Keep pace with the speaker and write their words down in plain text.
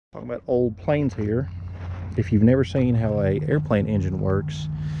Talking about old planes here. If you've never seen how a airplane engine works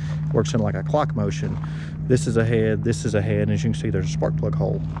in like a clock motion. This is a head, this is a head, and as you can see, there's a spark plug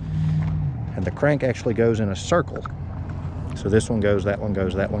hole. And the crank actually goes in a circle. So this one goes, that one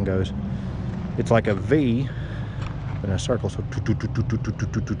goes, that one goes. It's like a V in a circle. So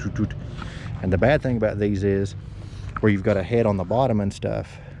and the bad thing about these is where you've got a head on the bottom and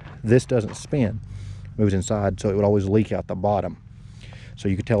stuff, this doesn't spin, it moves inside, so it would always leak out the bottom. So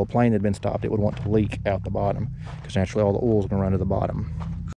you could tell a plane had been stopped, it would want to leak out the bottom because naturally all the oil is going to run to the bottom.